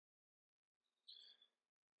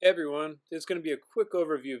Hey everyone, this is going to be a quick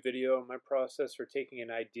overview video on my process for taking an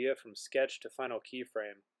idea from sketch to final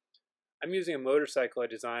keyframe. I'm using a motorcycle I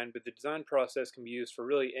designed, but the design process can be used for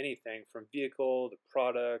really anything from vehicle to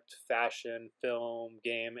product, fashion, film,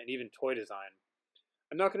 game, and even toy design.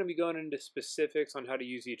 I'm not going to be going into specifics on how to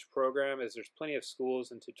use each program as there's plenty of schools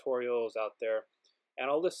and tutorials out there, and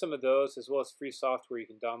I'll list some of those as well as free software you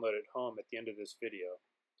can download at home at the end of this video.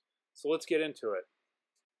 So let's get into it.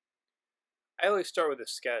 I always start with a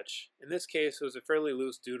sketch. In this case, it was a fairly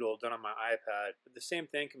loose doodle done on my iPad, but the same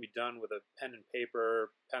thing can be done with a pen and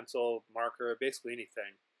paper, pencil, marker, basically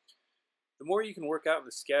anything. The more you can work out in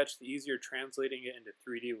the sketch, the easier translating it into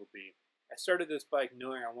 3D will be. I started this bike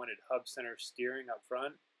knowing I wanted hub center steering up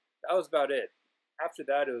front. That was about it. After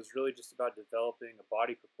that, it was really just about developing a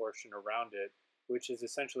body proportion around it, which is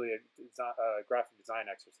essentially a graphic design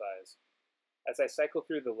exercise. As I cycle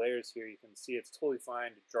through the layers here, you can see it's totally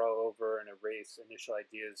fine to draw over and erase initial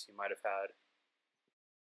ideas you might have had.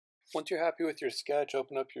 Once you're happy with your sketch,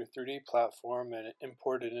 open up your 3D platform and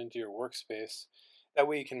import it into your workspace. That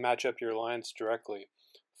way you can match up your lines directly.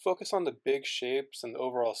 Focus on the big shapes and the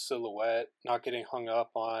overall silhouette, not getting hung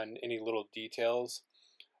up on any little details.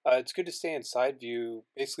 It's good to stay in side view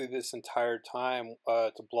basically this entire time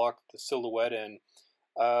to block the silhouette in.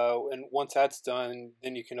 And once that's done,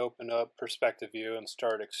 then you can open up perspective view and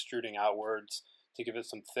start extruding outwards to give it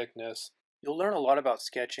some thickness. You'll learn a lot about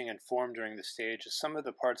sketching and form during the stage, as some of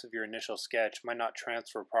the parts of your initial sketch might not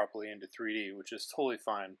transfer properly into 3D, which is totally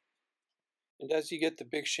fine. And as you get the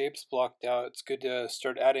big shapes blocked out, it's good to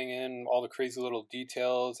start adding in all the crazy little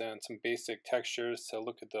details and some basic textures to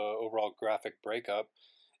look at the overall graphic breakup.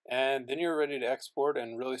 And then you're ready to export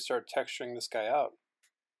and really start texturing this guy out.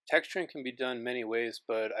 Texturing can be done many ways,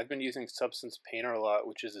 but I've been using Substance Painter a lot,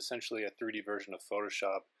 which is essentially a 3D version of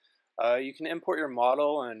Photoshop. You can import your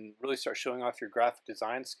model and really start showing off your graphic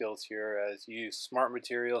design skills here as you use smart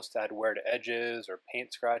materials to add wear to edges or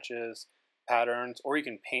paint scratches, patterns, or you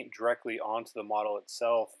can paint directly onto the model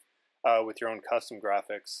itself with your own custom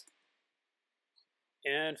graphics.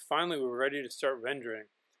 And finally, we're ready to start rendering.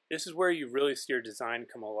 This is where you really see your design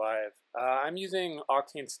come alive. I'm using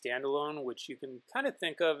Octane Standalone, which you can kind of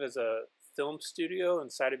think of as a film studio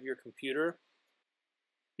inside of your computer.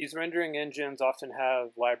 These rendering engines often have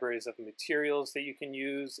libraries of materials that you can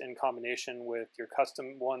use in combination with your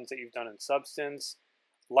custom ones that you've done in Substance.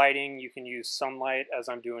 Lighting, you can use sunlight as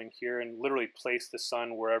I'm doing here and literally place the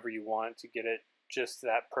sun wherever you want to get it just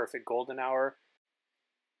that perfect golden hour.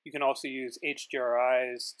 You can also use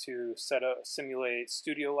HDRIs to simulate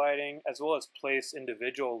studio lighting, as well as place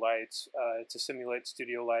individual lights to simulate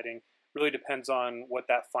studio lighting. Really depends on what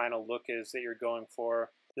that final look is that you're going for.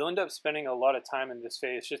 You'll end up spending a lot of time in this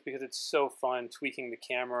phase just because it's so fun tweaking the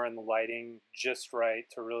camera and the lighting just right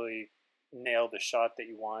to really nail the shot that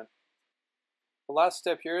you want. The last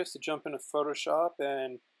step here is to jump into Photoshop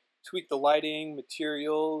and tweak the lighting,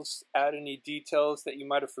 materials, add any details that you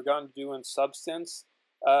might have forgotten to do in Substance.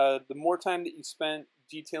 The more time that you spend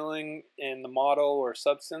detailing in the model or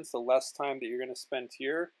Substance, the less time that you're going to spend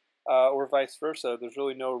here, or vice versa. There's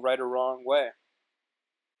really no right or wrong way.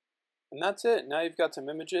 And that's it. Now you've got some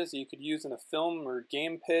images that you could use in a film or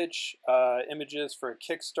game pitch, images for a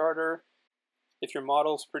Kickstarter. If your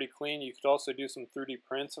model's pretty clean, you could also do some 3D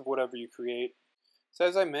prints of whatever you create. So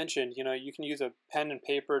as I mentioned, you can use a pen and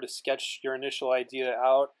paper to sketch your initial idea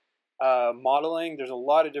out. Modeling, there's a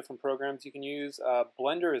lot of different programs you can use.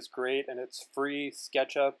 Blender is great and it's free.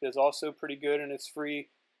 SketchUp is also pretty good and it's free.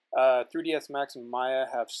 3ds Max and Maya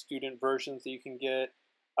have student versions that you can get.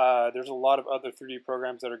 There's a lot of other 3D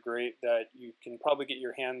programs that are great that you can probably get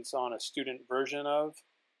your hands on a student version of.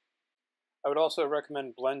 I would also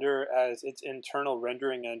recommend Blender as its internal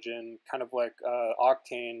rendering engine, kind of like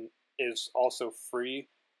Octane, is also free.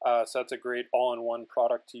 So that's a great all-in-one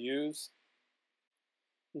product to use.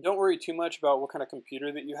 Don't worry too much about what kind of computer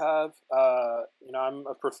that you have. I'm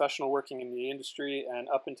a professional working in the industry, and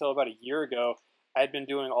up until about a year ago, I had been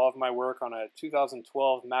doing all of my work on a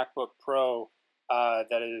 2012 MacBook Pro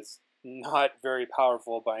that is not very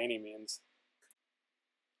powerful by any means.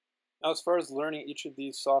 Now, as far as learning each of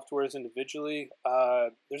these softwares individually,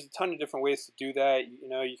 there's a ton of different ways to do that.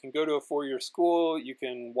 You can go to a four-year school, you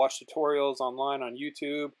can watch tutorials online on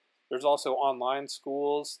YouTube. There's also online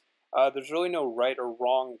schools. There's really no right or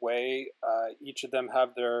wrong way. Each of them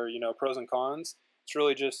have their, pros and cons. It's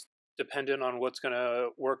really just dependent on what's going to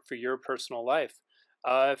work for your personal life.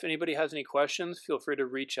 If anybody has any questions, feel free to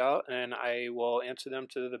reach out and I will answer them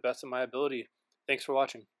to the best of my ability. Thanks for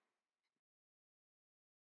watching.